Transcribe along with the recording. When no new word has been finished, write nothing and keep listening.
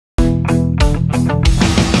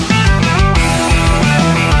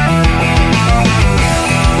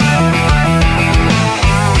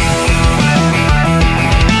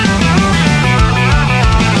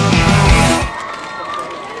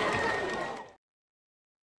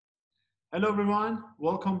Hello, everyone.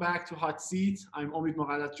 Welcome back to Hot Seat. I'm Omid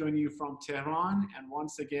Moghaddas joining you from Tehran. And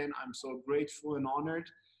once again, I'm so grateful and honored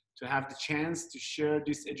to have the chance to share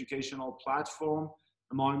this educational platform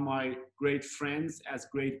among my great friends as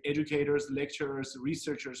great educators, lecturers,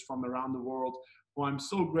 researchers from around the world, who I'm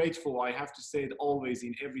so grateful, I have to say it always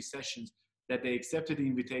in every session, that they accepted the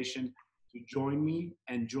invitation to join me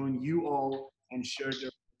and join you all and share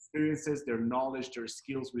their experiences, their knowledge, their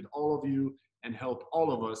skills with all of you and help all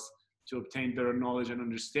of us to obtain better knowledge and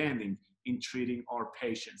understanding in treating our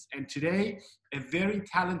patients. And today, a very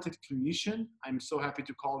talented clinician, I'm so happy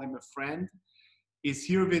to call him a friend, is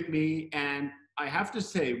here with me. And I have to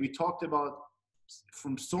say, we talked about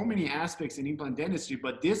from so many aspects in implant dentistry,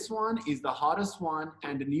 but this one is the hottest one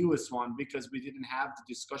and the newest one because we didn't have the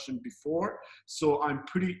discussion before. So I'm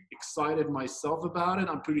pretty excited myself about it.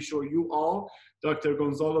 I'm pretty sure you all, Dr.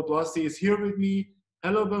 Gonzalo Blasi is here with me.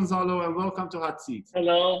 Hello, Gonzalo, and welcome to Hot Seat.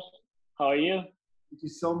 Hello, how are you? Thank you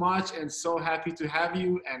so much, and so happy to have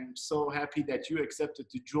you, and so happy that you accepted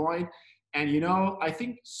to join. And you know, I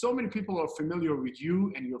think so many people are familiar with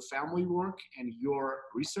you and your family work and your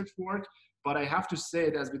research work, but I have to say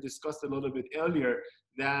it, as we discussed a little bit earlier,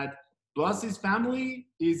 that Blasi's family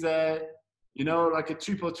is a, you know, like a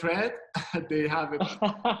triple threat. They have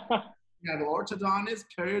you have orthodontist,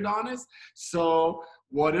 periodontist, so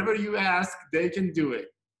whatever you ask, they can do it.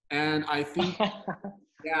 And I think,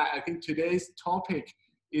 yeah, I think today's topic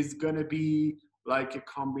is going to be like a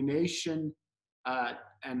combination,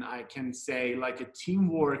 and I can say like a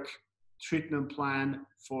teamwork treatment plan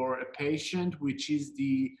for a patient, which is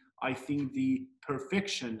I think, the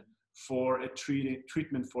perfection for a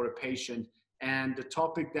treatment for a patient. And the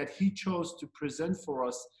topic that he chose to present for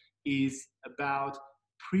us is about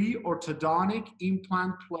pre-orthodontic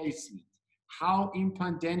implant placement, how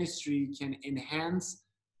implant dentistry can enhance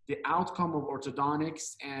the outcome of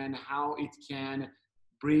orthodontics and how it can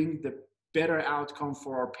bring the better outcome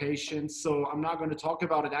for our patients. So I'm not going to talk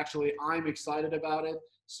about it. Actually, I'm excited about it.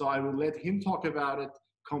 So I will let him talk about it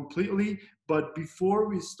completely. But before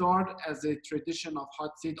we start, as a tradition of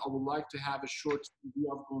Hot Seat, I would like to have a short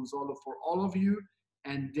review of Gonzalo for all of you.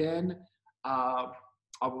 And then I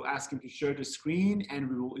will ask him to share the screen and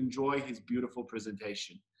we will enjoy his beautiful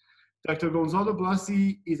presentation. Dr. Gonzalo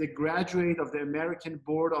Blasi is a graduate of the American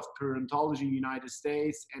Board of Periodontology in the United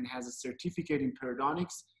States and has a certificate in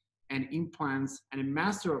periodontics and implants and a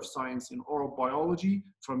Master of Science in Oral Biology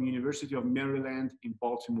from University of Maryland in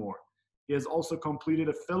Baltimore. He has also completed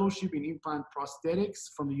a fellowship in implant prosthetics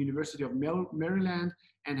from the University of Maryland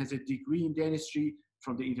and has a degree in dentistry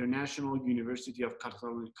from the International University of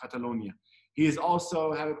Catalonia. He is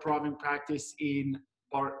also have a private practice in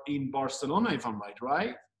Barcelona, if I'm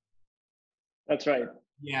right? That's right.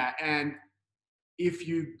 Yeah, and if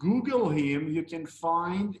you Google him, you can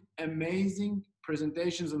find amazing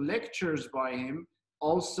presentations and lectures by him,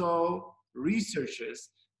 also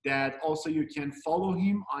researches that also you can follow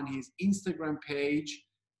him on his Instagram page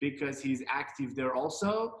because he's active there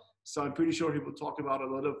also. So I'm pretty sure he will talk about it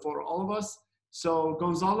a little for all of us. So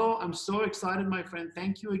Gonzalo, I'm so excited, my friend.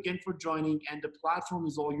 Thank you again for joining, and the platform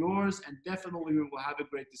is all yours, and definitely we will have a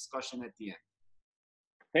great discussion at the end.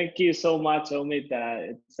 Thank you so much, Omid.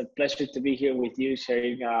 It's a pleasure to be here with you,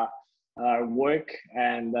 sharing our work,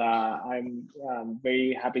 and I'm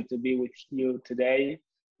very happy to be with you today.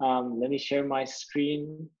 Let me share my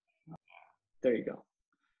screen. There you go.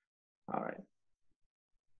 All right.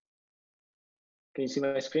 Can you see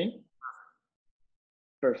my screen?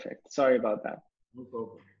 Perfect. Sorry about that. No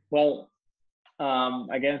problem. Well,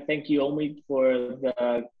 again, thank you, Omid, for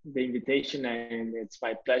the invitation, and it's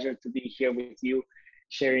my pleasure to be here with you,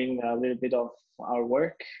 sharing a little bit of our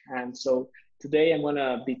work. And so today I'm going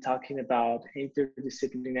to be talking about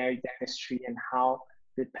interdisciplinary dentistry and how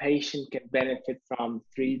the patient can benefit from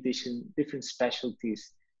three different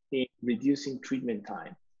specialties in reducing treatment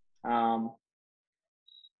time.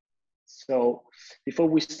 So before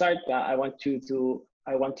we start, I want to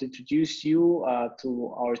introduce you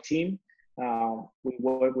to our team. We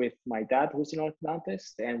work with my dad, who's an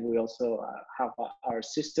orthodontist, and we also have our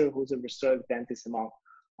sister, who's a restorative dentist, among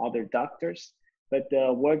other doctors. But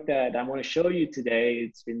the work that I'm going to show you today,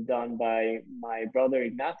 it's been done by my brother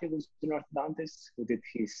Ignacio, who's an orthodontist, who did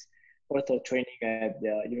his ortho training at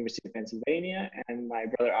the University of Pennsylvania, and my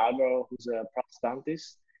brother Alvaro, who's a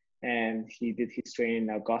prosthodontist, and he did his training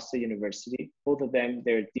at Augusta University. Both of them,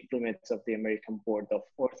 they're diplomates of the American Board of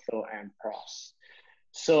Ortho and Pros.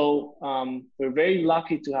 So we're very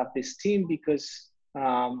lucky to have this team because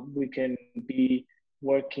we can be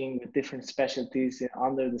working with different specialties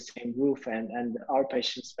under the same roof, and our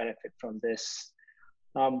patients benefit from this.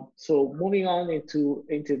 So moving on into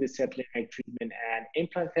interdisciplinary treatment and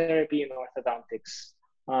implant therapy in orthodontics.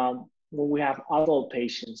 When we have adult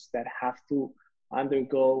patients that have to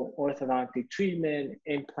undergo orthodontic treatment,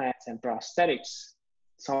 implants, and prosthetics,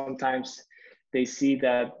 sometimes they see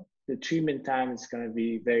that the treatment time is going to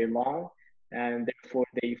be very long, and therefore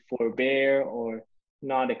they forbear or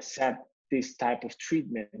not accept this type of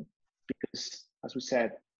treatment because, as we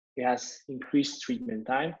said, it has increased treatment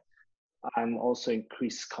time and also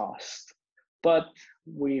increased cost. But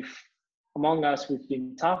among us, we've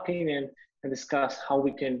been talking and discussed how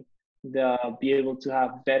we can be able to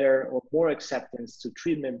have better or more acceptance to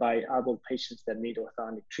treatment by adult patients that need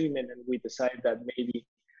orthodontic treatment. And we decided that maybe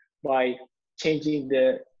by changing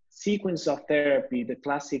the sequence of therapy, the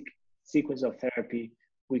classic sequence of therapy,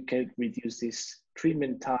 we could reduce this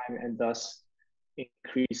treatment time and thus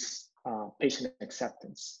increase patient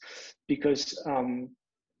acceptance. Because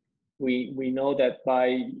we know that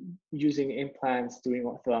by using implants during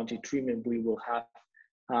orthodontic treatment, we will have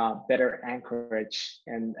better anchorage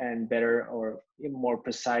and better or more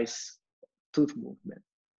precise tooth movement.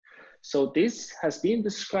 So this has been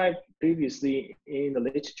described previously in the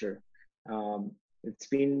literature. It's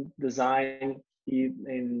been designed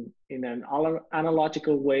in an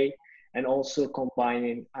analogical way and also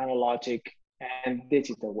combining analogic and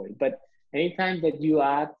digital way. But anytime that you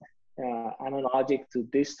add analogic to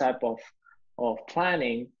this type of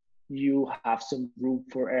planning, you have some room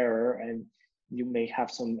for error and you may have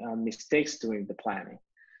some mistakes during the planning.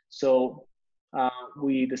 So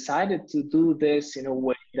we decided to do this in a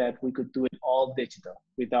way that we could do it all digital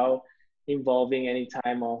without involving any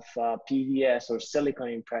time of PDS or silicone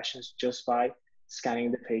impressions, just by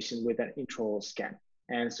scanning the patient with an intraoral scan.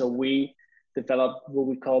 And so we developed what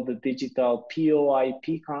we call the digital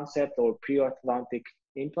POIP concept, or pre-orthodontic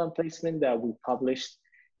implant placement, that we published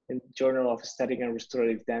in the Journal of Aesthetic and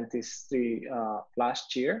Restorative Dentistry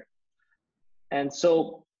last year. And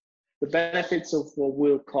so the benefits of what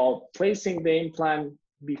we'll call placing the implant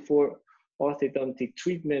before orthodontic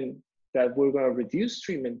treatment, that we're going to reduce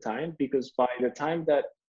treatment time, because by the time that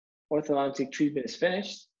orthodontic treatment is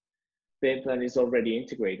finished, the implant is already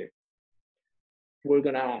integrated. We're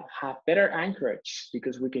going to have better anchorage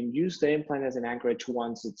because we can use the implant as an anchorage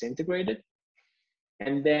once it's integrated.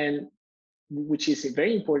 And then, which is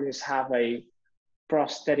very important, is have a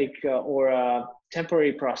prosthetic or a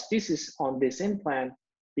temporary prosthesis on this implant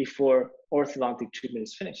before orthodontic treatment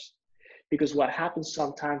is finished. Because what happens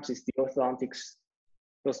sometimes is the orthodontics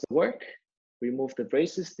does the work, remove the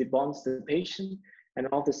braces, debonds the patient, and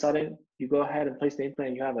all of a sudden you go ahead and place the implant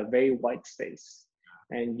and you have a very white space.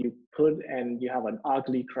 And you have an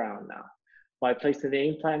ugly crown now. By placing the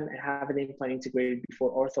implant and having the implant integrated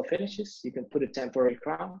before ortho finishes, you can put a temporary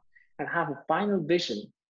crown and have a final vision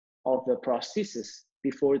of the prosthesis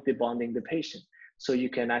before debonding the patient. So you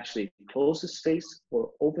can actually close the space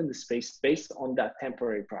or open the space based on that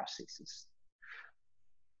temporary prosthesis.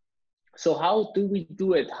 So how do we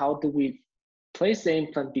do it? How do we place the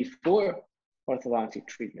implant before orthodontic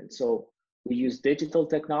treatment? So we use digital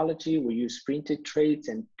technology, we use printed trays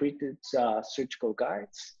and printed surgical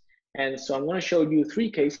guides. And so I'm going to show you 3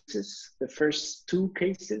 cases. The first 2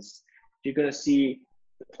 cases, you're going to see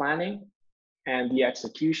the planning and the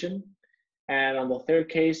execution. And on the 3rd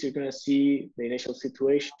case, you're going to see the initial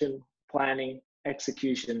situation, planning,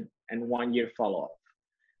 execution, and 1-year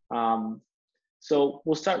follow-up. So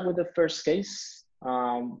we'll start with the first case.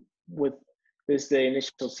 With this, the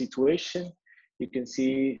initial situation. You can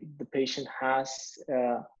see the patient has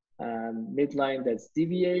a midline that's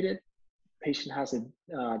deviated. Patient has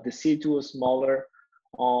a deciduous molar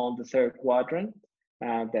on the 3rd quadrant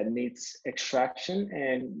that needs extraction,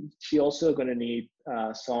 and she also going to need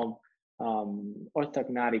some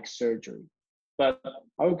orthodontic surgery. But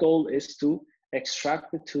our goal is to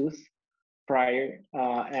extract the tooth prior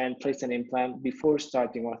and place an implant before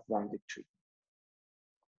starting orthodontic treatment.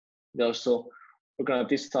 Also, we're going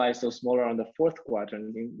to distalize those molar on the 4th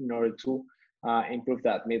quadrant in order to improve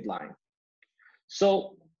that midline.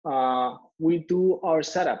 So we do our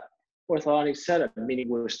setup, orthodontic setup, meaning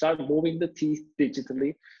we'll start moving the teeth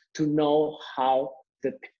digitally to know how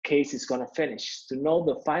the case is going to finish, to know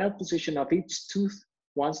the final position of each tooth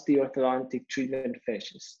once the orthodontic treatment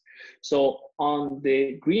finishes. So on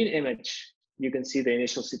the green image, you can see the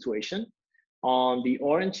initial situation. On the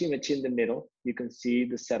orange image in the middle, you can see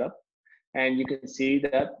the setup. And you can see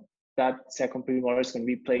that that second premolar is going to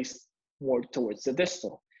be placed more towards the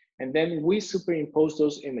distal. And then we superimpose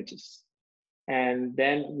those images. And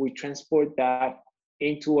then we transport that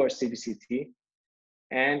into our CBCT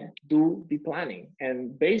and do the planning.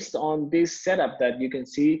 And based on this setup that you can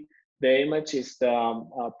see, The image is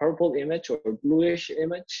the purple image or bluish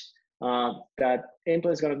image. That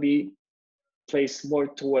implant is going to be placed more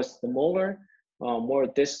towards the molar, more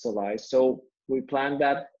distalized. So we plan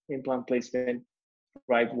that implant placement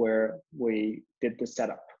right where we did the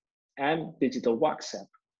setup, and digital wax set.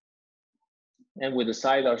 And we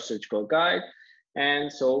decide our surgical guide.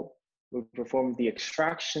 And so we perform the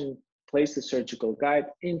extraction, place the surgical guide,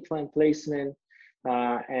 implant placement,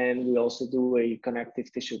 and we also do a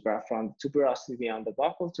connective tissue graft from tuberosity on the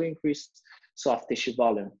buccal to increase soft tissue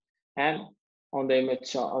volume. And on the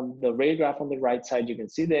image, on the radiograph on the right side, you can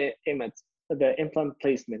see the image, the implant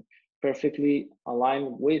placement perfectly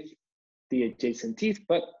aligned with the adjacent teeth,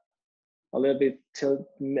 but a little bit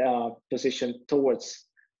positioned towards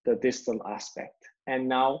the distal aspect. And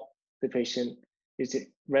now the patient is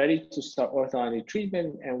ready to start orthodontic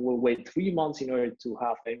treatment, and we'll wait 3 months in order to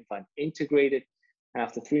have the implant integrated.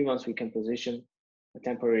 After 3 months, we can position a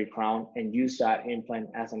temporary crown and use that implant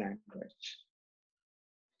as an anchorage.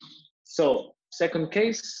 So second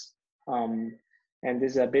case, and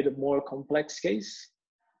this is a bit more complex case.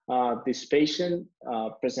 This patient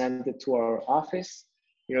presented to our office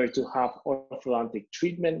in order to have orthodontic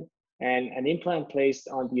treatment and an implant placed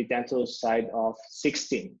on the dental side of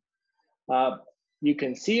 16. You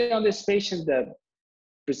can see on this patient that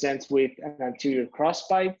presents with an anterior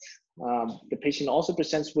crossbite. The patient also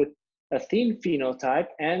presents with a thin phenotype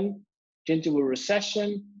and gingival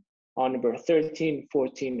recession on number 13,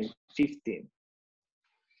 14, and 15.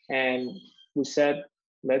 And we said,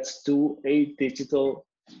 let's do a digital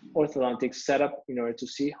orthodontic setup in order to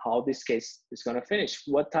see how this case is going to finish.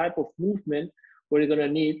 What type of movement we're going to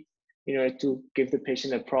need in order to give the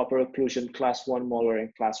patient a proper occlusion, class 1 molar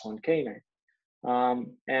and class 1 canine.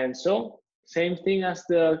 And so, same thing as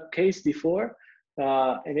the case before,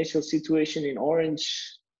 initial situation in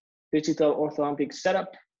orange, digital orthodontic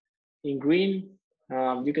setup. In green,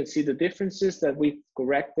 you can see the differences that we've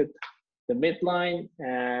corrected the midline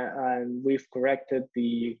and we've corrected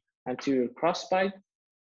the anterior crossbite.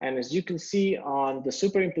 And as you can see on the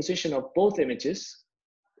superimposition of both images,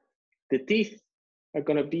 the teeth are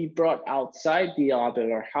going to be brought outside the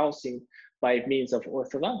alveolar housing by means of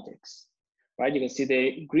orthodontics, right? You can see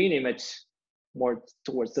the green image more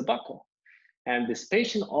towards the buccal. And this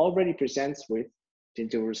patient already presents with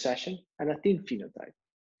gingival recession and a thin phenotype.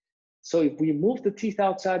 So if we move the teeth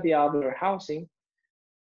outside the alveolar housing,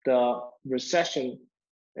 the recession,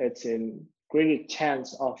 it's in greater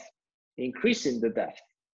chance of increasing the depth.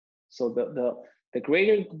 So the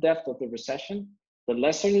greater the depth of the recession, the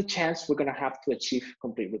lesser the chance we're going to have to achieve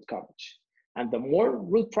complete root coverage. And the more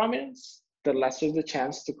root prominence, the lesser the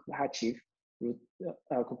chance to achieve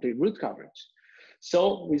complete root coverage.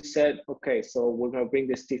 So we said, okay, so we're going to bring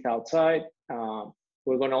this teeth outside.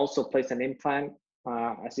 We're going to also place an implant.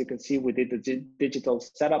 As you can see, we did the digital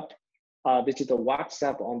setup, digital wax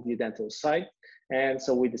setup on the dental side. And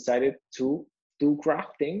so we decided to do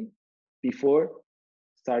grafting before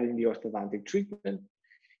starting the orthodontic treatment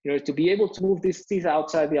in order to be able to move these teeth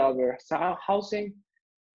outside the alveolar housing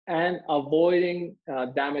and avoiding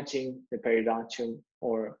damaging the periodontium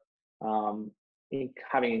or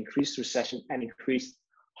having increased recession and increased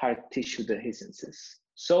hard tissue dehiscences.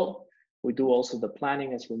 So we do also the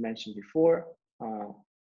planning, as we mentioned before,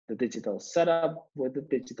 the digital setup with the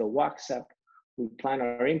digital wax setup. We plan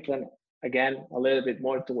our implant, again, a little bit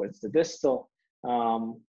more towards the distal,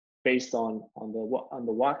 based on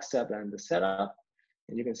the wax setup and the setup.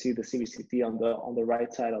 And you can see the CBCT on the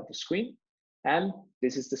right side of the screen. And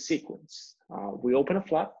this is the sequence. We open a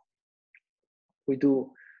flap. We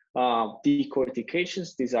do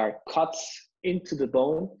decortications. These are cuts into the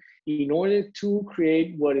bone in order to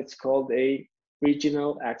create what is called a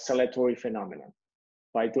regional exhalatory phenomenon.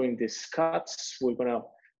 By doing these cuts, we're going to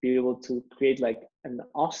be able to create like an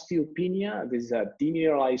osteopenia. This is a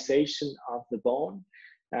demineralization of the bone.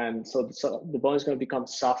 And so the bone is going to become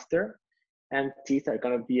softer and teeth are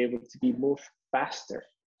going to be able to be moved faster.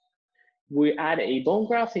 We add a bone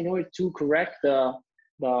graft in order to correct the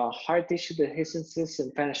hard tissue dehiscences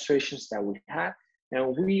and fenestrations that we had.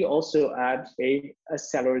 And we also add a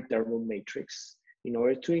cellular dermal matrix in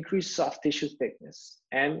order to increase soft tissue thickness.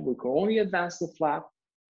 And we can only advance the flap,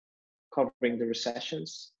 covering the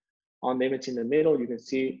recessions. On the image in the middle, you can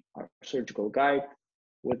see our surgical guide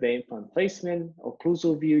with the implant placement.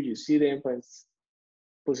 Occlusal view, you see the implants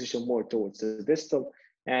positioned more towards the distal,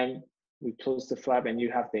 and we close the flap and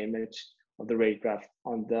you have the image of the radiograph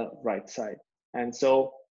on the right side. And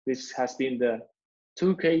so this has been the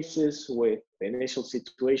 2 cases with the initial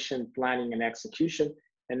situation, planning, and execution.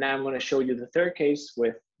 And now I'm going to show you the 3rd case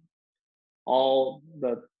with all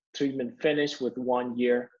the treatment finished with 1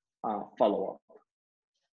 year follow-up.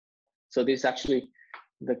 So this is actually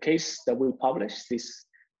the case that we published, this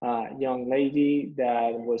young lady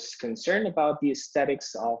that was concerned about the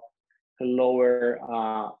aesthetics of her lower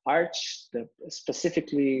arch,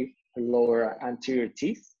 specifically her lower anterior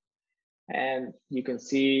teeth. And you can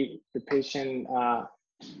see the patient had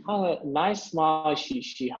a nice smile.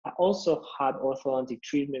 She also had orthodontic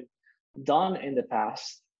treatment done in the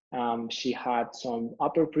past. She had some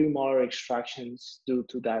upper premolar extractions due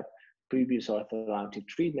to that previous orthodontic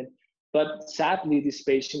treatment. But sadly, this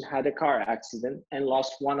patient had a car accident and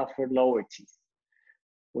lost one of her lower teeth,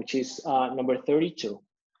 which is number 32.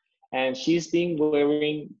 And she's been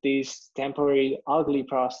wearing this temporary ugly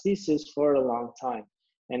prosthesis for a long time.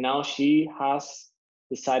 And now she has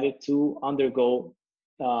decided to undergo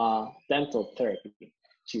dental therapy.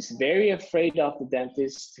 She's very afraid of the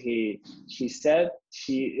dentist. She said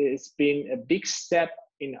it's been a big step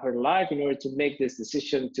in her life in order to make this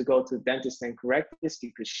decision to go to the dentist and correct this,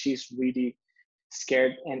 because she's really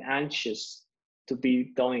scared and anxious to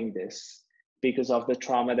be doing this because of the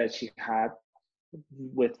trauma that she had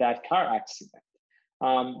with that car accident.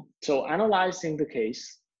 So analyzing the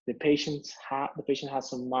case, the patient has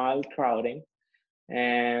some mild crowding,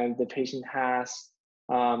 and the patient has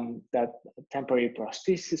that temporary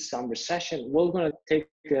prosthesis, some recession. We're going to take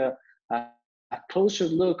a closer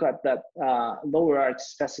look at that lower arch,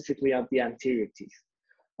 specifically of the anterior teeth.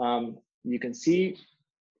 You can see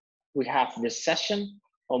we have recession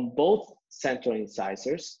on both central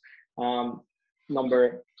incisors.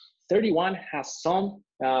 Number 31 has some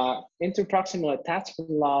interproximal attachment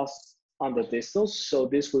loss on the distals. So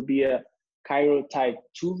this would be a Chiro type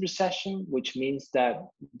 2 recession, which means that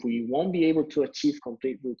we won't be able to achieve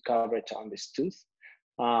complete root coverage on this tooth.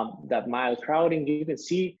 That mild crowding, you can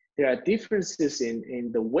see there are differences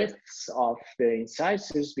in the widths of the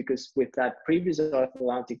incisors, because with that previous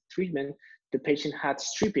orthodontic treatment, the patient had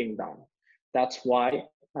stripping done. That's why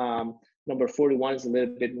number 41 is a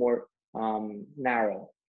little bit more narrow.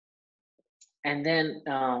 And then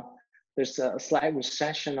there's a slight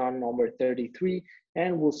recession on number 33,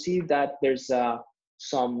 and we'll see that there's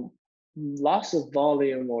some loss of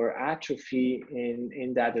volume or atrophy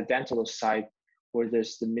in that dental side where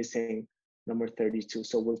there's the missing number 32.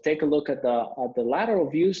 So we'll take a look at the lateral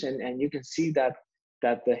views, and you can see that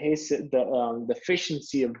the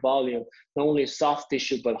deficiency of volume, not only soft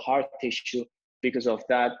tissue but hard tissue, because of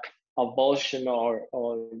that avulsion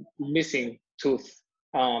or missing tooth.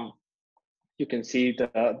 You can see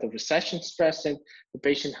the recessions present. The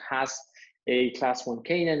patient has a class 1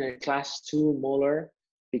 canine and a class 2 molar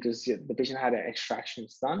because the patient had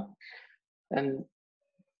extractions done. And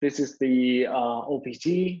this is the OPT.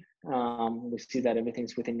 We see that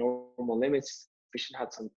everything's within normal limits. The patient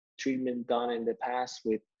had some treatment done in the past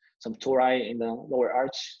with some tori in the lower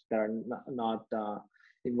arch that are not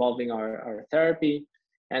involving our therapy.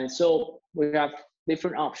 And so we have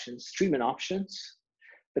different options, treatment options.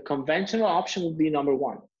 The conventional option would be number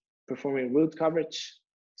 1, performing root coverage,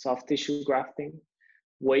 soft tissue grafting,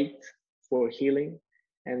 wait for healing,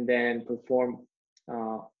 and then perform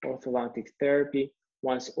orthodontic therapy.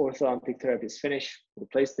 Once orthodontic therapy is finished, we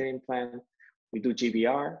place the implant, we do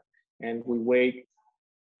GBR, and we wait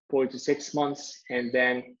 4 to 6 months, and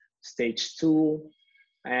then stage 2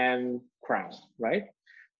 and crown, right?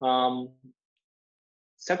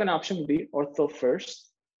 Second option would be ortho first,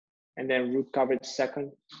 and then root coverage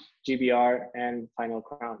second, GBR, and final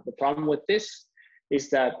crown. The problem with this is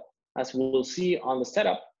that, as we'll see on the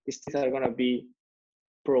setup, these teeth are going to be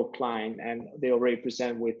procline, and they already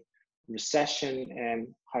present with recession and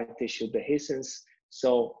hard tissue dehiscence.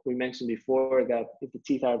 So we mentioned before that if the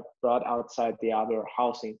teeth are brought outside the outer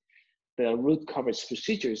housing, the root coverage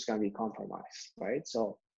procedure is going to be compromised, right?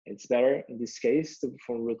 So it's better in this case to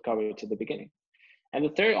perform root coverage at the beginning. And the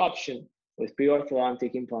third option with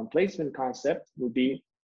pre-orthodontic implant placement concept would be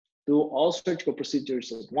do all surgical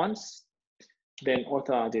procedures at once, then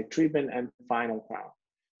orthodontic treatment and final crown.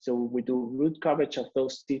 So we do root coverage of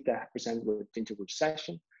those teeth that present with gingival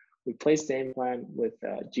recession. We place the implant with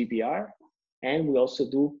GBR, and we also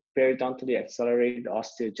do periodontally accelerated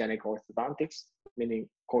osteogenic orthodontics, meaning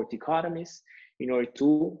corticotomies, in order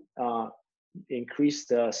to increase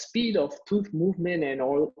the speed of tooth movement and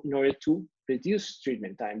in order to reduce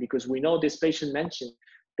treatment time, because we know this patient mentioned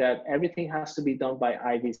that everything has to be done by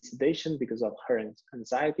IV sedation because of her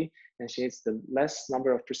anxiety, and she needs the less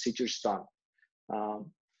number of procedures done.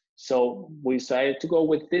 So we decided to go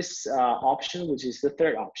with this option, which is the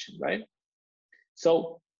third option, right?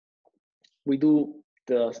 So we do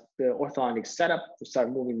the orthodontic setup to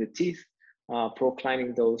start moving the teeth,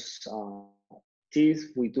 proclining those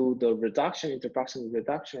teeth, we do the reduction, interproximal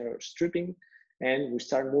reduction or stripping, and we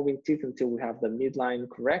start moving teeth until we have the midline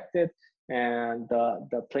corrected and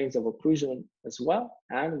the planes of occlusion as well.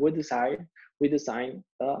 And we design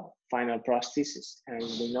the final prosthesis. And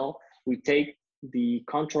we take the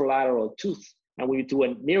contralateral tooth and we do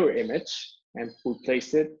a mirror image and we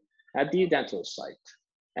place it at the dental site.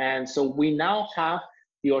 And so we now have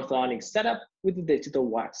the orthodontic setup with the digital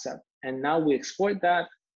wax set. And now we export that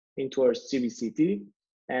into our CBCT.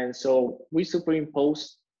 And so we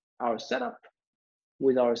superimpose our setup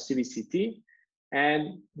with our CBCT,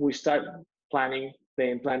 and we start planning the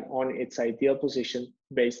implant on its ideal position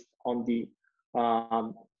based on the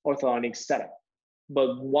orthodontic setup.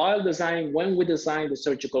 But when we design the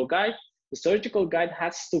surgical guide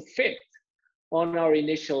has to fit on our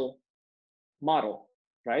initial model,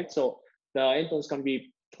 right? So the implant is going to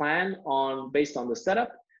be planned based on the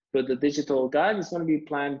setup, but the digital guide is going to be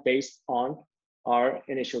planned based on our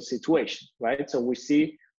initial situation, right? So we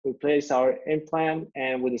place our implant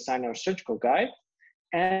and we design our surgical guide,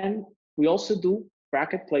 and we also do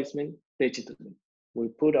bracket placement digitally. We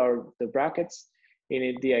put the brackets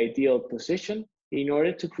in the ideal position in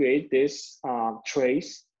order to create this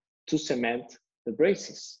trace to cement the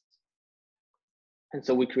braces. And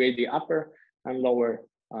so we create the upper and lower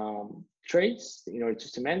trace in order to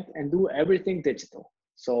cement and do everything digital.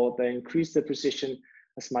 So they increase the precision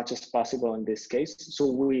as much as possible in this case.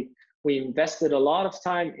 So we invested a lot of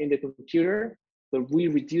time in the computer, but we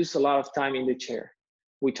reduce a lot of time in the chair,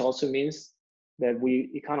 which also means that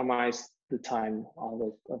we economize the time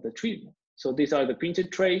of the treatment. So these are the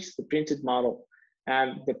printed trays, the printed model,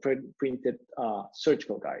 and the printed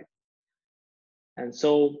surgical guide. And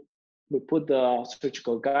so we put the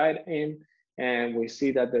surgical guide in and we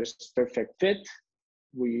see that there's perfect fit.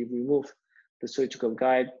 We remove the surgical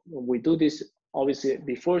guide. We do this obviously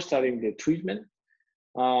before starting the treatment.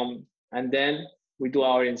 And then we do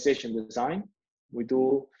our incision design. We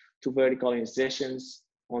do 2 vertical incisions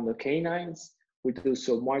on the canines. We do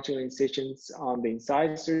submarginal incisions on the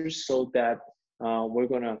incisors so that we're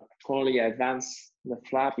gonna totally advance the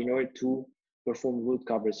flap in order to perform root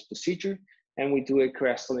coverage procedure. And we do a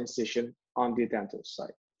crestal incision on the dental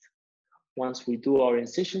site. Once we do our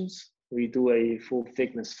incisions, we do a full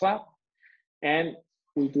thickness flap, and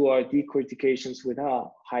we do our decortications with a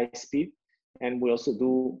high speed. And we also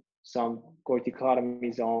do some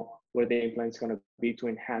corticotomies on where the implant is going to be to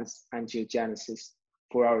enhance angiogenesis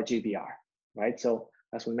for our GBR, right? So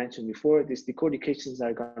as we mentioned before, these decortications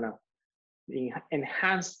are going to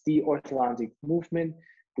enhance the orthodontic movement.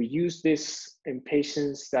 We use this in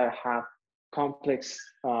patients that have complex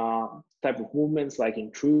type of movements like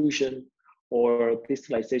intrusion or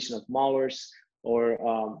distalization of molars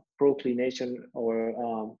or proclination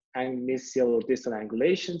or mesial or distal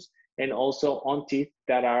angulations, and also on teeth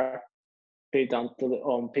that are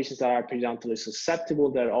patients that are periodontally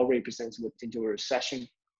susceptible that already presents with gingival recession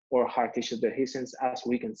or hard tissue dehiscence, as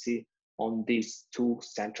we can see on these 2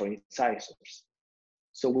 central incisors.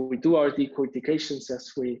 So we do our decortications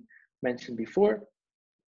as we mentioned before.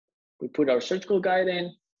 We put our surgical guide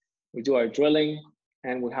in, we do our drilling,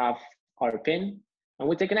 and we have our pin, and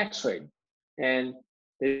we take an X-ray. And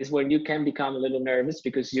this is when you can become a little nervous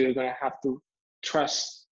because you're going to have to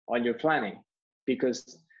trust on your planning,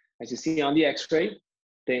 because as you see on the X-ray,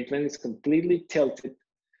 the implant is completely tilted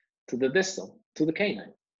to the distal, to the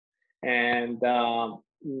canine. And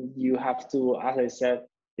you have to, as I said,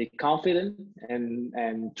 be confident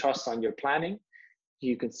and trust on your planning.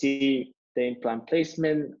 You can see the implant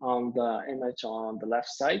placement on the image on the left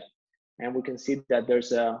side, and we can see that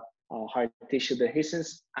there's a hard tissue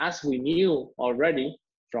dehiscence, as we knew already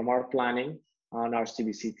from our planning on our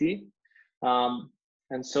CBCT.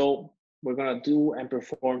 And so we're going to do and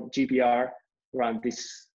perform GBR around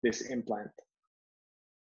this implant.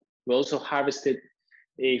 We also harvested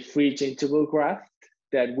a free gingival graft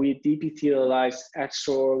that we depithelialized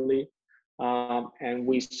extraorally, and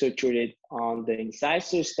we sutured it on the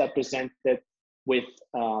incisors that presented with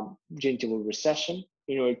gingival recession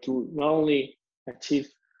in order to not only achieve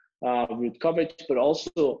root coverage, but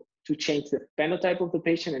also to change the phenotype of the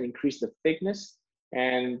patient and increase the thickness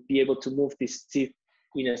and be able to move these teeth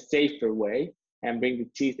in a safer way and bring the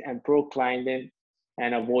teeth and procline them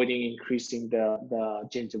and avoiding increasing the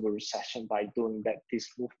gingival recession by doing this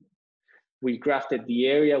movement. We grafted the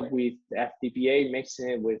area with FDPA, mixing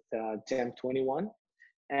it with GEM21,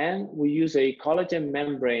 and we use a collagen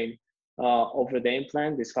membrane over the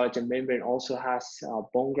implant. This collagen membrane also has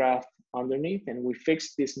bone graft underneath, and we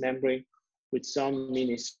fixed this membrane with some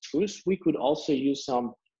mini screws. We could also use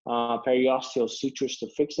some periosteal sutures to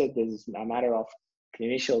fix it. This is a matter of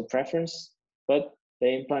clinician preference, but the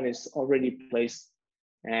implant is already placed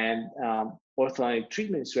and orthodontic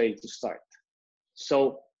treatment is ready to start. So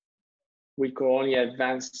we could only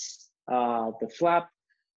advance the flap.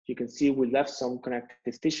 You can see we left some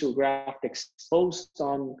connective tissue graft exposed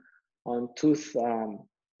on tooth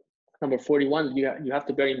number 41. You have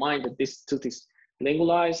to bear in mind that this tooth is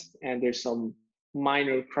lingualized and there's some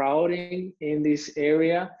minor crowding in this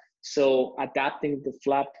area. So adapting the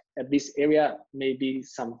flap at this area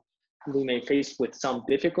we may face with some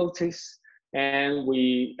difficulties, and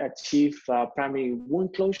we achieve primary wound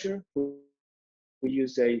closure. We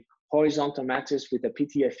use a horizontal mattress with a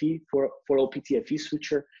PTFE, 4.0 PTFE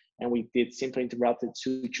suture, and we did simple interrupted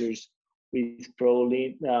sutures with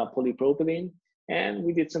polypropylene, and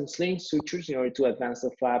we did some sling sutures in order to advance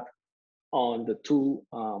the flap on the two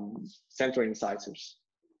center incisors.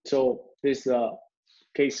 So this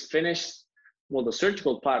case finished, well, the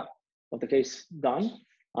surgical part of the case done,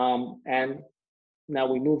 and now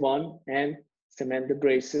we move on and cement the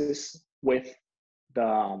braces with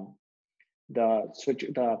the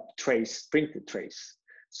trace, printed trace.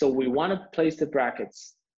 So we want to place the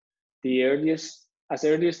brackets as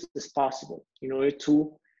earliest as possible in order to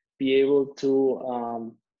be able to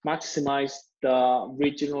maximize the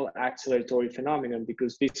regional acceleratory phenomenon,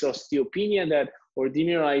 because this osteopenia or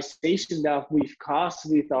demineralization that we've caused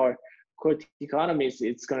with our corticotomies,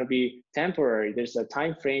 it's going to be temporary. There's a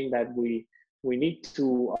time frame that we need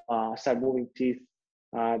to start moving teeth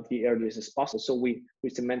the earliest as possible. So we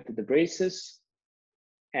cemented the braces,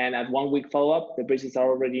 and at 1 week follow-up, the braces are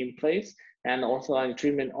already in place and orthodontic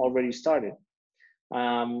treatment already started.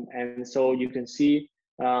 And so you can see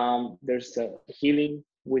there's a healing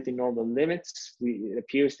within normal limits. It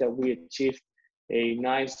appears that we achieved a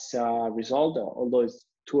nice result, although it's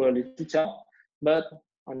too early to tell. But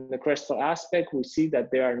on the crestal aspect, we see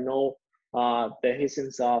that there are no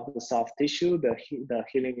dehiscence of the soft tissue. The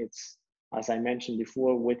healing is, as I mentioned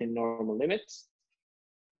before, within normal limits.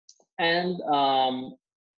 And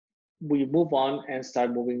we move on and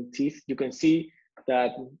start moving teeth. You can see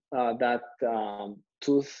that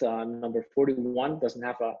tooth number 41 doesn't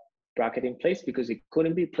have a bracket in place because it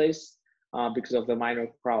couldn't be placed because of the minor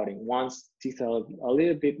crowding. Once teeth are a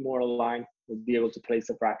little bit more aligned, we'll be able to place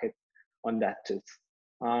a bracket on that tooth.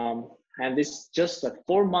 And this is just a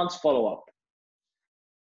 4 months follow-up.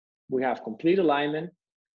 We have complete alignment,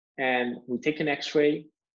 and we take an x-ray,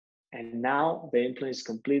 and now the implant is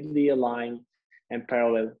completely aligned and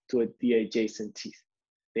parallel to the adjacent teeth.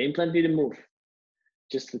 The implant didn't move,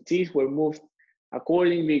 just the teeth were moved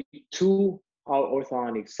accordingly to our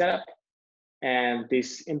orthodontic setup, and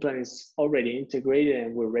this implant is already integrated,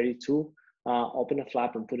 and we're ready to open a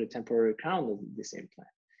flap and put a temporary crown on this implant.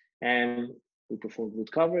 And we perform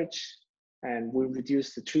root coverage, and we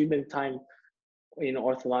reduce the treatment time in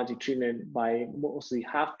orthodontic treatment by mostly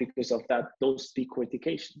half because of those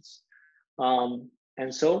decortications.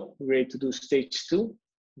 And so we're ready to do stage 2.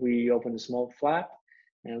 We open a small flap,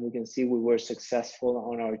 and we can see we were successful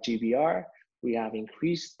on our GBR. We have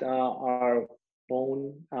increased our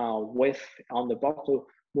bone width on the buccal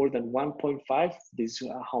more than 1.5. This is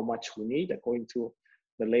how much we need according to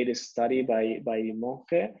the latest study by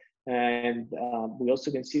Monge. And we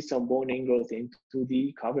also can see some bone ingrowth into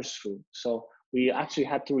the cover screw. So we actually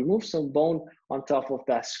had to remove some bone on top of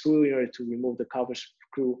that screw in order to remove the cover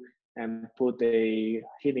screw and put a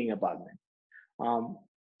healing abutment.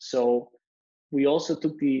 So we also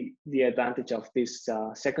took the advantage of this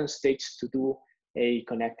second stage to do a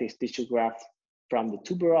connective tissue graft from the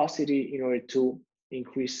tuberosity in order to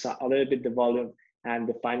increase a little bit the volume and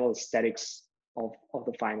the final aesthetics of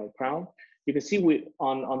the final crown. You can see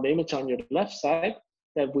on the image on your left side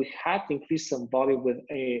that we had increased some volume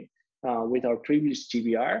with our previous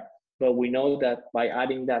GBR, but we know that by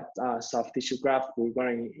adding that soft tissue graft, we're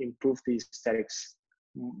going to improve the aesthetics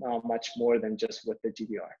much more than just with the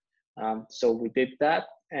GBR. So we did that,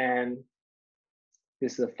 and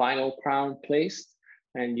this is the final crown placed,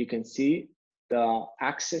 and you can see the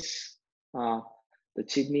axis, the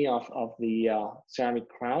chimney of the ceramic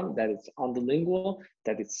crown that is on the lingual,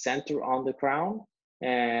 that is centered on the crown,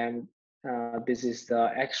 and this is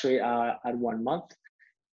the X-ray at 1 month.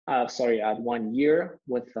 At 1 year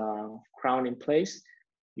with crown in place.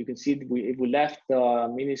 You can see we left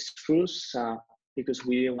the mini screws because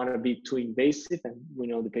we didn't want to be too invasive, and we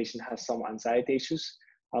know the patient has some anxiety issues.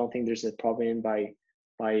 I don't think there's a problem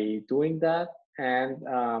by doing that. And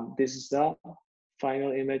this is the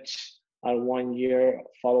final image at 1 year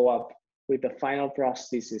follow-up with the final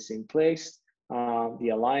prosthesis in place, the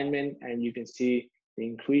alignment, and you can see the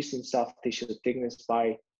increase in soft tissue thickness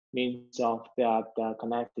by means of that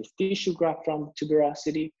connective tissue graft from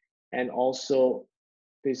tuberosity. And also,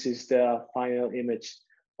 this is the final image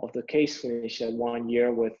of the case finish at 1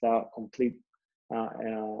 year with a complete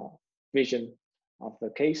vision of the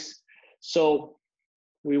case. So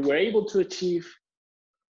we were able to achieve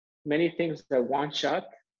many things at one shot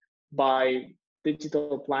by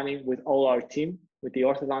digital planning with all our team, with the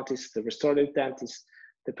orthodontist, the restorative dentist,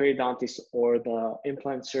 the periodontist, or the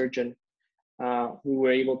implant surgeon. We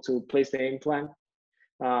were able to place the implant,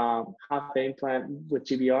 have the implant with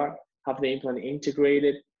GBR, have the implant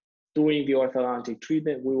integrated. During the orthodontic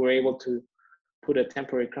treatment, we were able to put a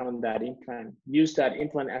temporary crown on that implant, use that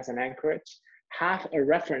implant as an anchorage, have a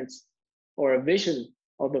reference or a vision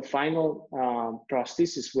of the final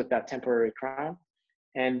prosthesis with that temporary crown,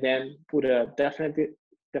 and then put a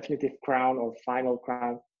definitive crown or final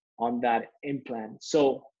crown on that implant.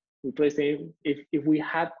 So we placed if we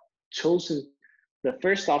had chosen the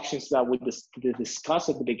first options that we discussed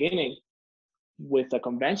at the beginning with a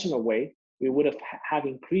conventional way, we would have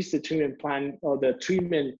increased the treatment plan or the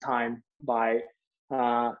treatment time by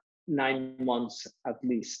 9 months at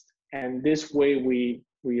least. And this way we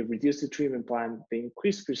reduced the treatment plan, the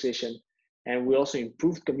increased precision, and we also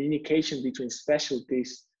improved communication between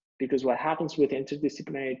specialties, because what happens with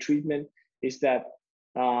interdisciplinary treatment is that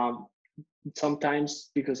sometimes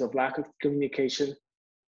because of lack of communication,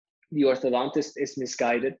 the orthodontist is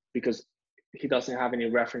misguided because he doesn't have any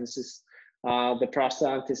references. The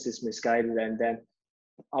prosthodontist is misguided, and then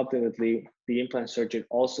ultimately the implant surgeon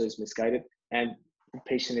also is misguided, and the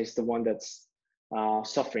patient is the one that's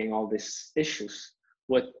suffering all these issues.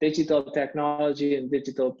 With digital technology and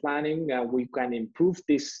digital planning, we can improve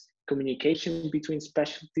this communication between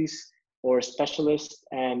specialties or specialists,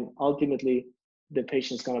 and ultimately the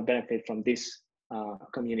patient's going to benefit from this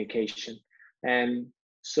communication. And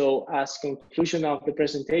so, as conclusion of the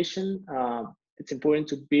presentation, it's important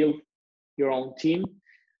to build your own team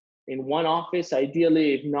in one office,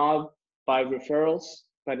 ideally, if not by referrals,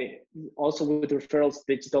 but also with referrals,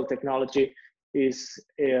 digital technology is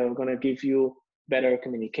going to give you better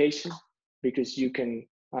communication, because you can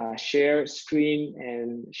share screen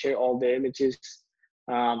and share all the images.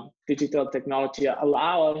 Digital technology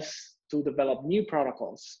allows us to develop new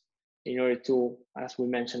protocols in order to, as we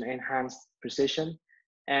mentioned, enhance precision.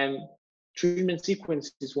 And treatment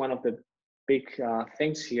sequence is one of the big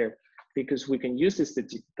things here, because we can use this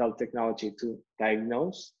digital technology to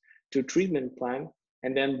diagnose, to treatment plan,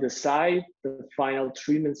 and then decide the final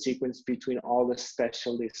treatment sequence between all the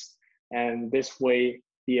specialists, and this way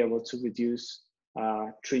be able to reduce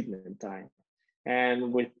treatment time.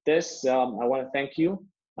 And with this, I want to thank you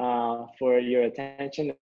for your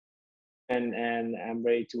attention, and I'm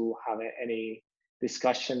ready to have any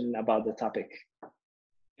discussion about the topic.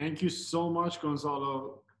 Thank you so much,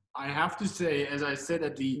 Gonzalo. I have to say, as I said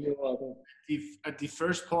at the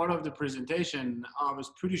first part of the presentation, I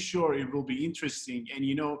was pretty sure it will be interesting. And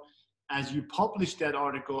you know, as you published that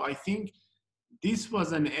article, I think this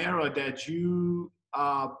was an era that you,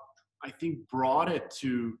 I think, brought it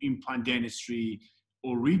to implant dentistry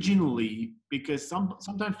originally, because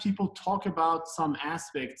sometimes people talk about some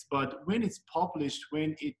aspects, but when it's published,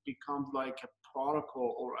 when it becomes like a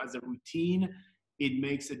protocol or as a routine, it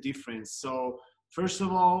makes a difference. So first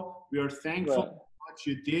of all, we are thankful for what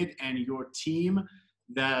you did and your team,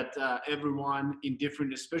 that everyone in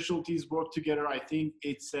different specialties work together. I think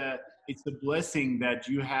it's a blessing that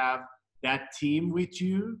you have that team with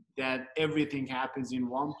you, that everything happens in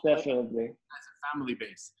one place. Definitely. As a family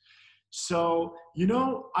base. So, you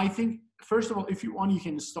know, I think, first of all, if you want, you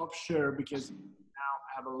can stop share, because now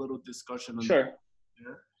I have a little discussion on Sure.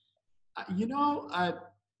 You know,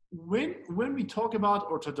 when we talk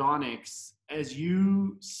about orthodontics, as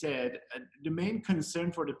you said, the main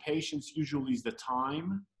concern for the patients usually is the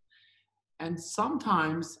time. And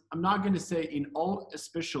sometimes, I'm not going to say in all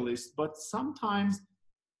specialists, but sometimes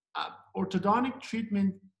orthodontic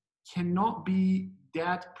treatment cannot be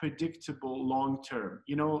that predictable long term.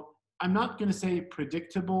 You know, I'm not going to say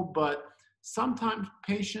predictable, but sometimes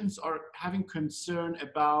patients are having concern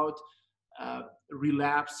about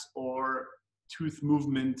relapse or tooth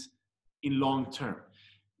movement in long term.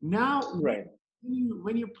 Now, right.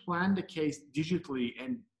 when you plan the case digitally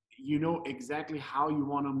and you know exactly how you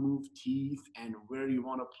want to move teeth and where you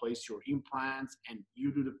want to place your implants, and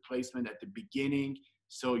you do the placement at the beginning,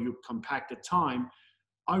 so you compact the time,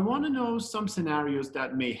 I want to know some scenarios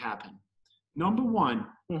that may happen. Number one,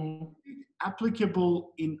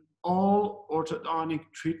 applicable in all orthodontic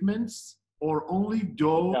treatments, or only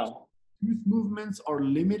those tooth movements are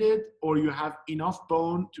limited, or you have enough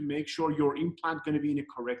bone to make sure your implant going to be in a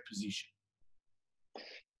correct position?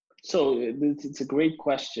 So it's a great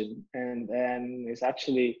question, and it's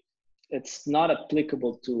actually it's not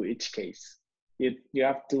applicable to each case. You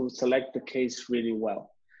have to select the case really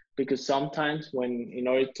well, because sometimes when in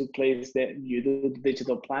order to place that you do the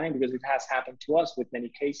digital planning, because it has happened to us with many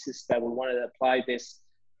cases that we wanted to apply this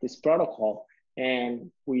protocol, and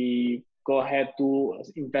we go ahead to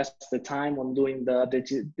invest the time on doing the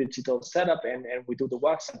digital setup, and we do the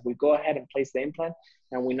wax. We go ahead and place the implant,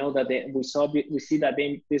 and we know that we see that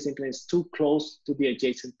this implant is too close to the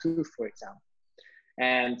adjacent tooth, for example.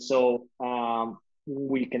 And so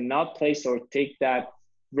we cannot place or take that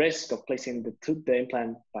risk of placing the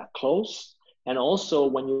implant that close. And also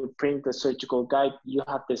when you print the surgical guide, you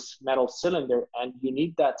have this metal cylinder and you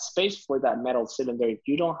need that space for that metal cylinder. If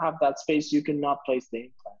you don't have that space, you cannot place the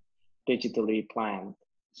implant digitally planned.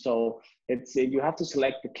 So you have to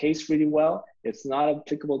select the case really well. It's not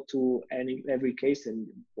applicable to every case. And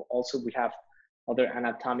also we have other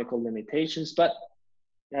anatomical limitations, but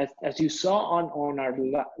as you saw on our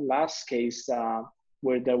last case,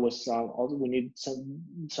 where there was also we need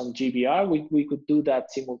some GBR, we could do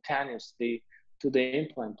that simultaneously to the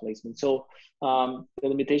implant placement. So the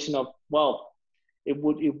limitation of, well,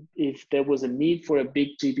 if there was a need for a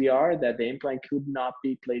big GBR that the implant could not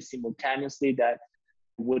be placed simultaneously, that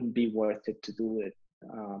wouldn't be worth it to do it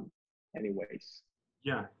anyways.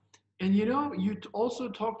 Yeah. And you know, you also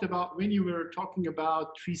talked about, when you were talking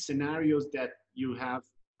about 3 scenarios that you have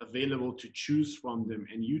available to choose from them,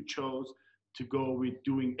 and you chose to go with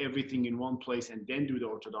doing everything in one place and then do the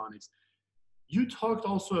orthodontics. You talked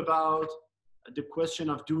also about the question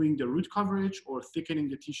of doing the root coverage or thickening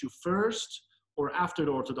the tissue first or after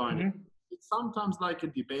the orthodontic. Mm-hmm. It's sometimes like a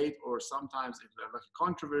debate, or sometimes it's like a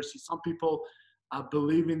controversy. Some people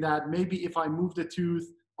believe in that. Maybe if I move the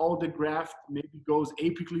tooth, all the graft maybe goes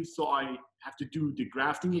apically, so I have to do the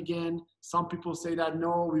grafting again. Some people say that,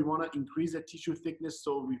 no, we want to increase the tissue thickness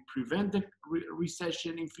so we prevent the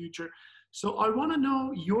recession in future. So I want to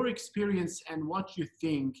know your experience and what you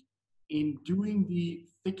think in doing the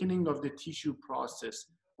thickening of the tissue process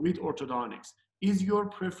with orthodontics. Is your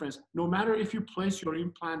preference, no matter if you place your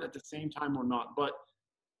implant at the same time or not, but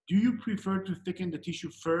do you prefer to thicken the tissue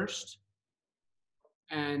first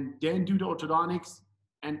and then do the orthodontics,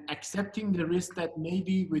 and accepting the risk that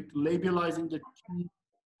maybe with labializing the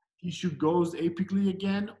tissue goes apically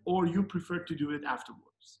again, or you prefer to do it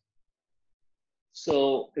afterwards?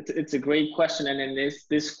 So it's a great question. And then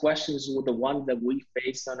this question is the one that we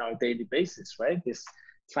face on our daily basis, right? This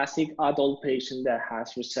classic adult patient that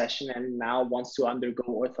has recession and now wants to undergo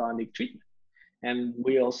orthodontic treatment. And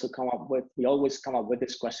we always come up with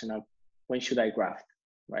this question of, when should I graft,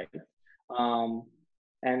 right?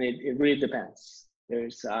 And it really depends.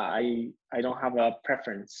 I don't have a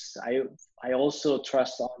preference. I also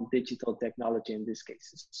trust on digital technology in these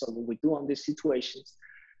cases. So what we do on these situations,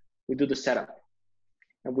 we do the setup,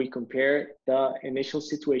 and we compare the initial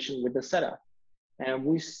situation with the setup, and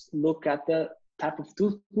we look at the type of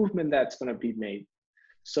tooth movement that's going to be made.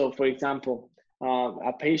 So for example,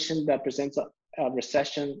 a patient that presents a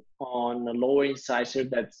recession on a lower incisor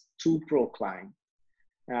that's too procline,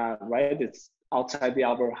 right? It's outside the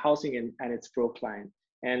alveolar housing and it's procline.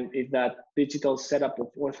 And if that digital setup of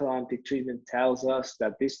orthodontic treatment tells us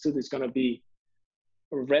that this tooth is going to be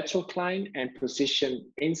retrocline and positioned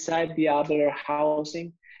inside the alveolar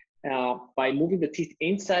housing, by moving the teeth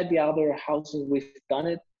inside the alveolar housing, we've done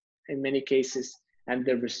it in many cases, and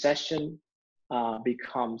the recession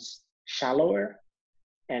becomes shallower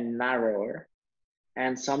and narrower.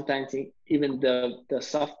 And sometimes even the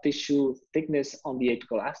soft tissue thickness on the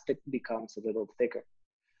apical aspect becomes a little thicker.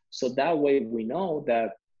 So that way we know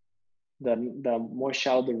that the more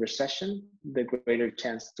shallow the recession, the greater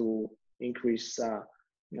chance to increase,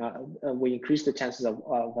 we increase the chances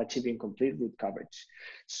of achieving complete root coverage.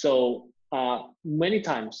 So many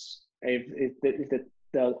times, if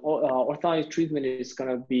the orthodontic treatment is going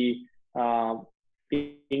to be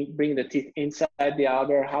bringing the teeth inside the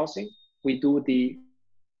alveolar housing, we do the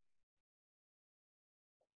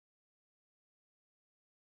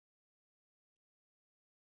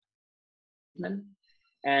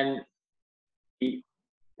and the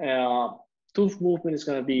tooth movement is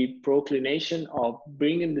going to be proclination of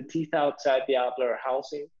bringing the teeth outside the alveolar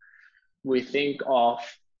housing. We think of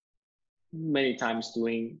many times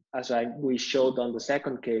doing, as we showed on the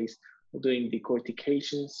second case, doing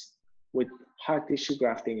decortications with hard tissue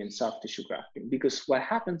grafting and soft tissue grafting. Because what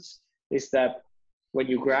happens is that when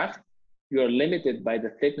you graft, you are limited by the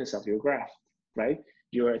thickness of your graft, right?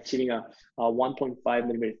 You're achieving a 1.5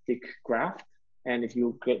 millimeter thick graft. And if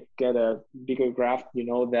you get a bigger graft, you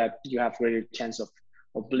know that you have greater chance of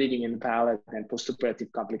bleeding in the palate and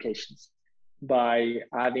postoperative complications. by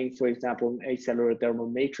adding, for example, a cellular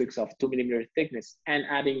dermal matrix of 2 millimeter thickness and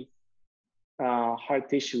adding hard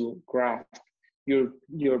tissue graft,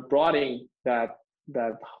 you're broadening that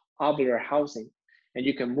alveolar housing, and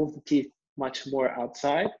you can move the teeth much more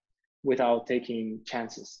outside without taking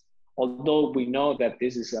chances. Although we know that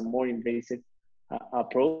this is a more invasive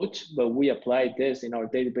approach, but we apply this in our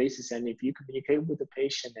databases. And if you communicate with the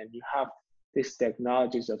patient and you have these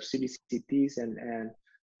technologies of CBCTs and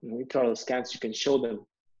intraoral scans, you can show them,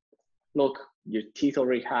 look, your teeth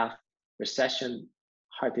already have recession,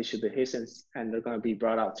 hard tissue dehiscence, and they're going to be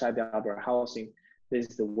brought outside the alveolar housing. This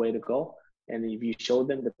is the way to go. And if you show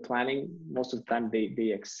them the planning, most of the time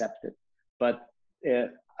they accept it. But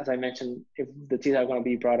as I mentioned, if the teeth are going to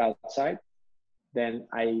be brought outside, then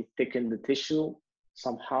I thicken the tissue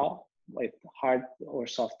somehow with hard or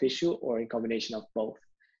soft tissue, or in combination of both.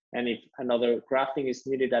 And if another grafting is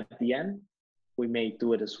needed at the end, we may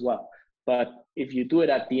do it as well. But if you do it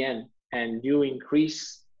at the end and you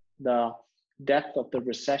increase the depth of the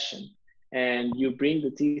recession and you bring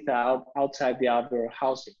the teeth outside the alveolar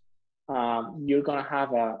housing, you're going to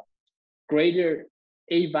have a greater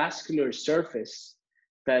avascular surface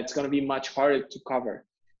that's going to be much harder to cover.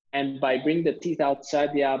 And by bringing the teeth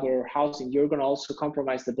outside the alveolar housing, you're going to also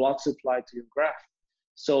compromise the blood supply to your graft.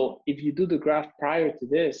 So if you do the graft prior to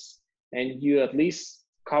this, and you at least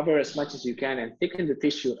cover as much as you can and thicken the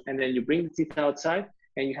tissue, and then you bring the teeth outside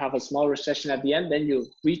and you have a small recession at the end, then you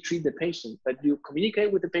retreat the patient. But you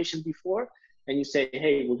communicate with the patient before, and you say,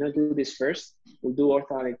 hey, we're going to do this first. We'll do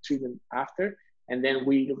orthodontic treatment after, and then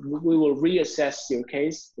we will reassess your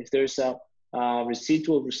case. If there's a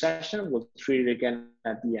residual recession, we'll treat it again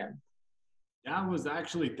at the end. That was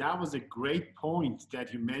a great point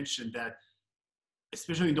that you mentioned, that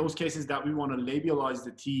especially in those cases that we want to labialize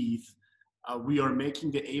the teeth, we are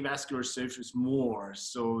making the avascular surface more,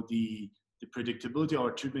 so the predictability of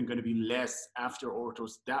our treatment going to be less after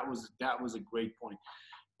orthos. That was a great point.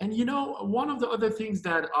 And you know, one of the other things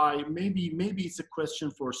that maybe it's a question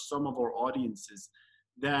for some of our audiences,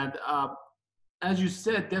 that as you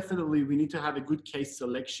said, definitely we need to have a good case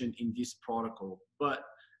selection in this protocol. But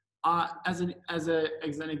as an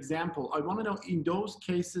example, I want to know, in those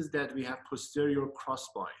cases that we have posterior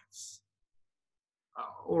crossbites,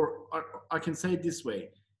 or I can say it this way,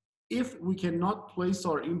 if we cannot place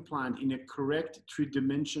our implant in a correct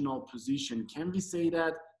three-dimensional position, can we say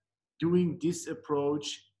that doing this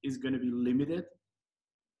approach is going to be limited?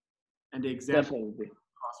 And the example, definitely,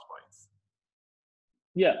 crossbites.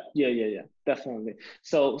 Yeah, definitely.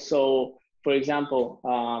 So for example,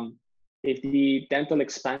 if the dental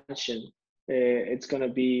expansion, it's going to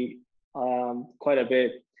be quite a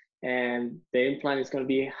bit, and the implant is going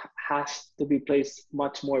to has to be placed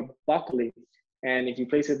much more buccally. And if you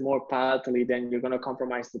place it more palatally, then you're going to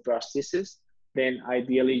compromise the prosthesis. Then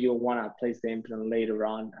ideally you'll want to place the implant later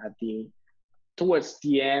on towards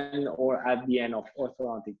the end or at the end of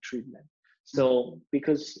orthodontic treatment. So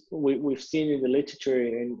because we've seen in the literature,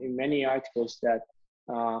 in many articles, that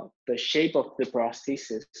the shape of the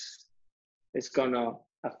prosthesis is going to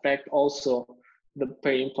affect also the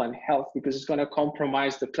peri-implant health, because it's going to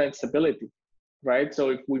compromise the cleansability, right? So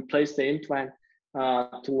if we place the implant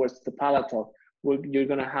towards the palatal, you're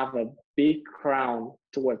going to have a big crown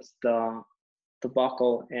towards the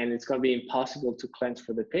buccal, and it's going to be impossible to cleanse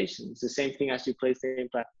for the patient. It's the same thing as you place the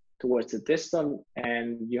implant towards the distal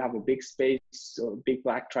and you have a big space or big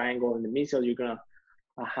black triangle in the mesial, you're going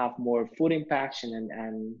to have more food impaction,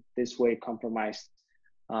 and this way compromise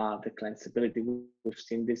the cleansability. We've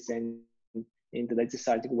seen this in the latest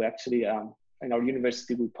article. We actually, in our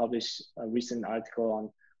university, we published a recent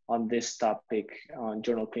article on this topic on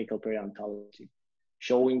Journal of Clinical Periodontology,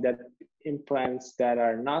 showing that implants that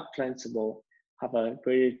are not cleansable have a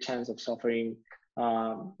greater chance of suffering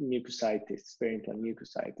mucositis, peri-implant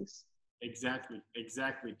mucositis. Exactly.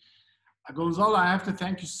 Gonzalo, I have to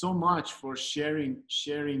thank you so much for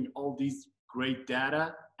sharing all these great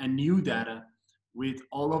data and new data with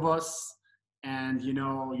all of us. And you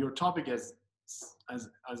know, your topic, as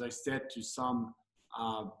I said to some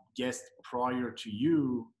guests prior to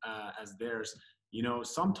you, as theirs, you know,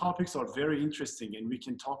 some topics are very interesting and we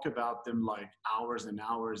can talk about them like hours and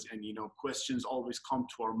hours, and you know, questions always come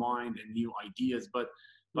to our mind and new ideas, but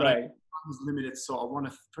right. Time is limited. So I want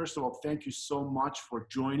to first of all thank you so much for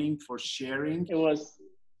joining, for sharing. It was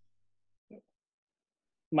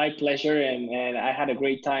my pleasure, and I had a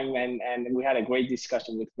great time, and we had a great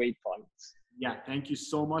discussion with great points. Yeah, thank you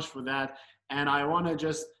so much for that. And I want to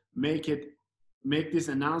just make this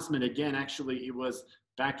announcement again. Actually, it was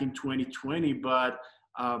back in 2020, but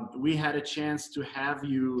We had a chance to have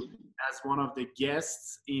you as one of the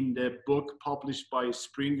guests in the book published by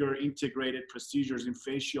Springer, Integrated Procedures in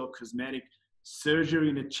Facial Cosmetic Surgery,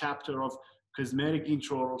 in a chapter of cosmetic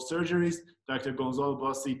intraoral surgeries. Dr. Gonzalo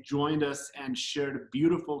Blasi joined us and shared a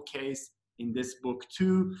beautiful case in this book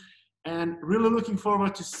too. And really looking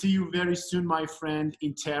forward to see you very soon, my friend,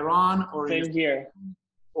 in Tehran or Same here.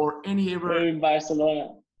 Or any ever. We're in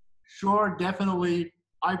Barcelona. Sure, definitely.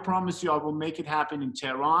 I promise you I will make it happen in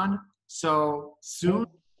Tehran. So soon.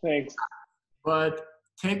 Thanks. But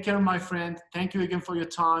take care, my friend. Thank you again for your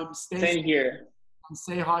time. Stay Same here. And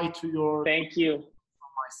say hi to your. Thank you. On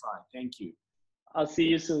my side. Thank you. I'll see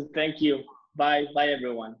you soon. Thank you. Bye. Bye,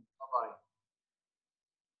 everyone.